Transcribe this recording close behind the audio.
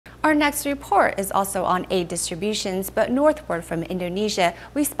Our next report is also on aid distributions, but northward from Indonesia,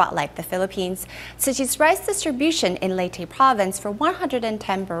 we spotlight the Philippines. Tzu Chi's rice distribution in Leyte province for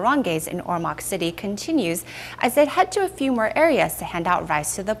 110 barangays in Ormoc City continues as they head to a few more areas to hand out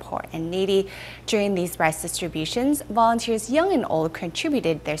rice to the poor and needy. During these rice distributions, volunteers young and old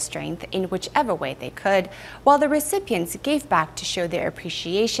contributed their strength in whichever way they could, while the recipients gave back to show their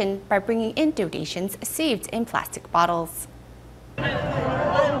appreciation by bringing in donations saved in plastic bottles.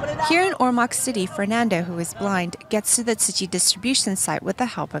 Here in Ormoc City, Fernando, who is blind, gets to the Tzu Chi distribution site with the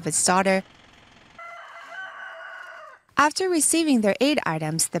help of his daughter. After receiving their aid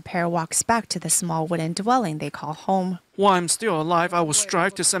items, the pair walks back to the small wooden dwelling they call home. While I'm still alive, I will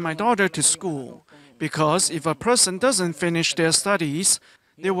strive to send my daughter to school, because if a person doesn't finish their studies,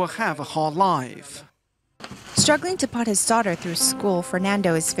 they will have a hard life. Struggling to put his daughter through school,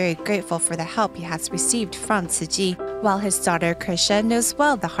 Fernando is very grateful for the help he has received from Tzu Chi, while his daughter Krisha knows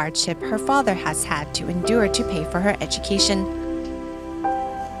well the hardship her father has had to endure to pay for her education.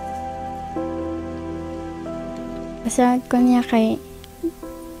 I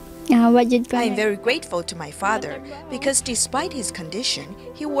am very grateful to my father because despite his condition,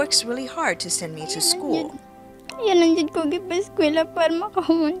 he works really hard to send me to school.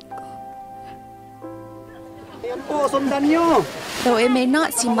 Though it may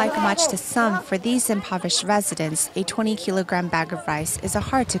not seem like much to some, for these impoverished residents, a 20-kilogram bag of rice is a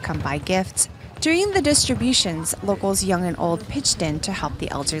hard-to-come-by gift. During the distributions, locals young and old pitched in to help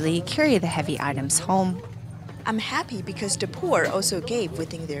the elderly carry the heavy items home. I'm happy because the poor also gave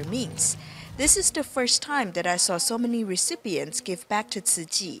within their means. This is the first time that I saw so many recipients give back to Tzu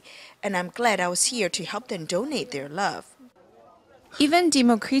Chi, and I'm glad I was here to help them donate their love. Even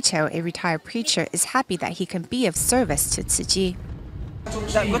Dimo Crito, a retired preacher, is happy that he can be of service to Tzu Chi.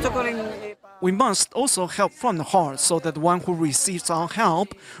 We must also help from the heart so that one who receives our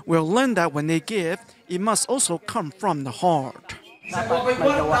help will learn that when they give, it must also come from the heart.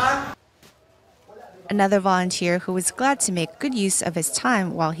 Another volunteer who is glad to make good use of his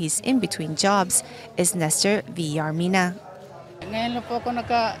time while he's in between jobs is Nestor Villarmina.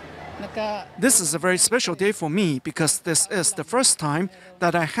 This is a very special day for me because this is the first time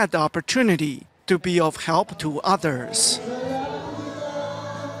that I had the opportunity to be of help to others.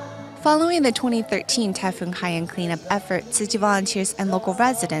 Following the 2013 Typhoon Haiyan cleanup effort, Tzu Chi volunteers and local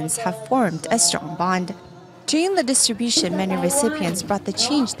residents have formed a strong bond. During the distribution, many recipients brought the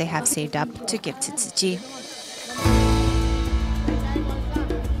change they have saved up to give to Tzu Chi.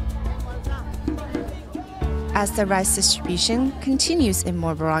 As the rice distribution continues in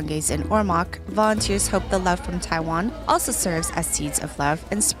more barangays in Ormoc, volunteers hope the love from Taiwan also serves as seeds of love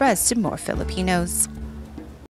and spreads to more Filipinos.